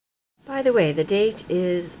By the way, the date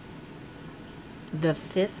is the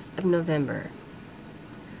 5th of November.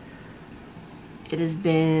 It has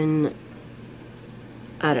been,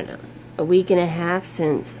 I don't know, a week and a half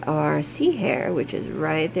since our sea hare, which is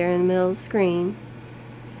right there in the middle of the screen,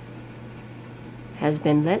 has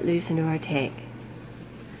been let loose into our tank.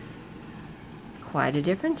 Quite a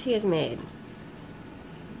difference he has made.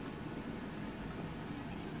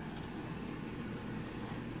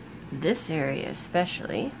 This area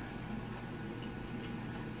especially.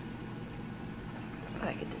 If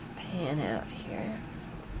I could just pan out here.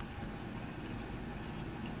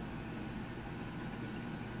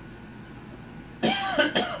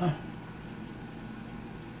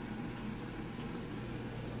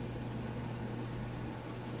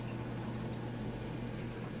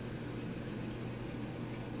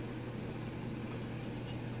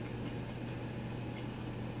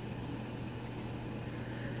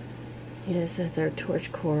 Yes, that's our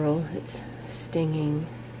torch coral. It's stinging.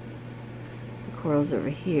 The coral's over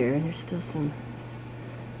here. There's still some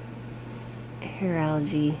hair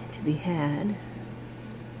algae to be had.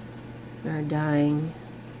 Our dying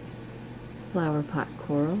flower pot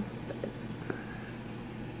coral.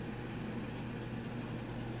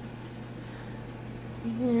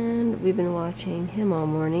 And we've been watching him all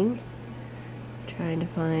morning, trying to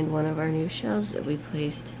find one of our new shells that we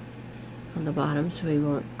placed on the bottom so we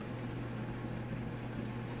won't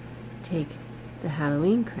take the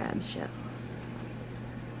Halloween crab shell.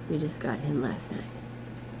 We just got him last night.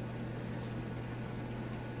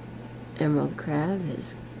 Emerald crab is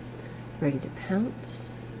ready to pounce.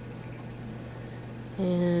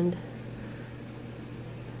 And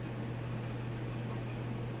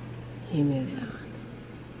he moves on.